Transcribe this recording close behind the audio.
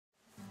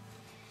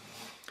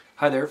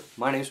Hi there,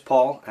 my name's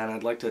Paul and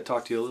I'd like to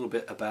talk to you a little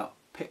bit about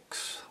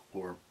picks,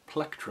 or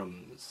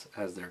plectrums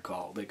as they're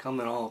called. They come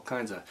in all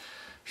kinds of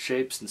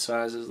shapes and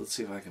sizes. Let's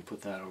see if I can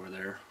put that over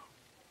there.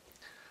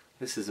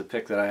 This is a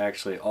pick that I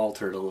actually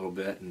altered a little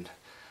bit and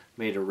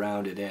made a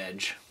rounded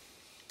edge.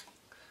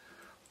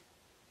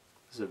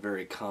 This is a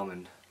very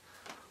common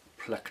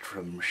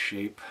plectrum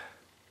shape.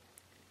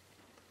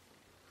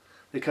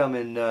 They come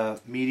in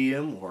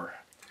medium or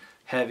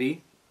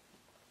heavy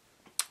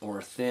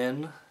or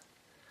thin.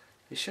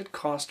 They should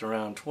cost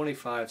around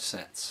 25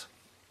 cents.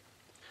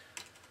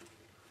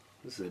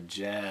 This is a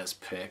jazz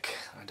pick.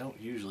 I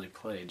don't usually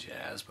play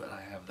jazz, but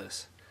I have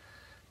this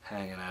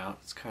hanging out.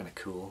 It's kind of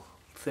cool.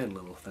 Thin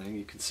little thing.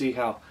 You can see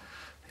how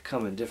they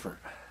come in different.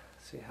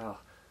 See how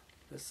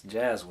this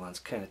jazz one's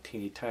kind of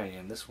teeny tiny,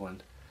 and this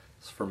one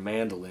is for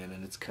mandolin,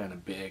 and it's kind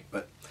of big.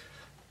 But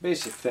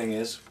basic thing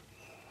is,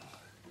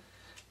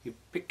 you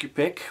pick your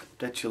pick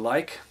that you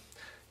like.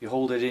 You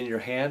hold it in your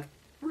hand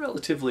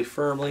relatively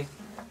firmly.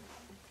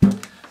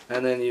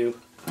 And then you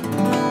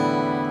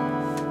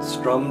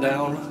strum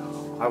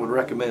down. I would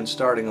recommend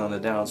starting on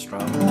the down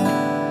strum.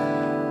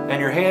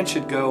 And your hand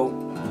should go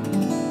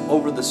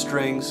over the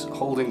strings,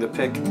 holding the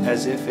pick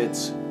as if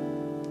it's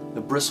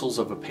the bristles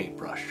of a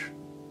paintbrush.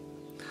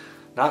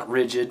 Not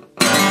rigid,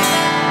 so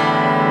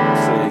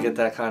you get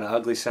that kind of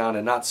ugly sound,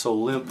 and not so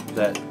limp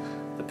that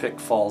the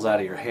pick falls out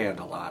of your hand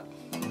a lot.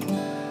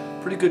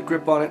 Pretty good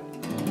grip on it.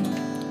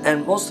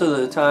 And most of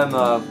the time,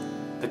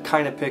 the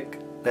kind of pick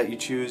that you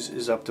choose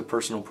is up to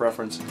personal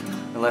preference,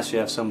 unless you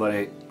have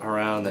somebody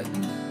around that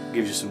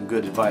gives you some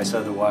good advice.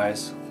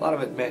 Otherwise, a lot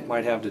of it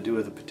might have to do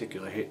with a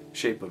particular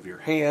shape of your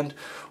hand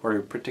or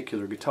your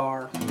particular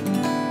guitar.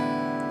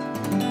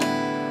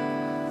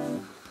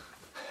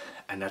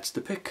 And that's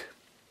the pick.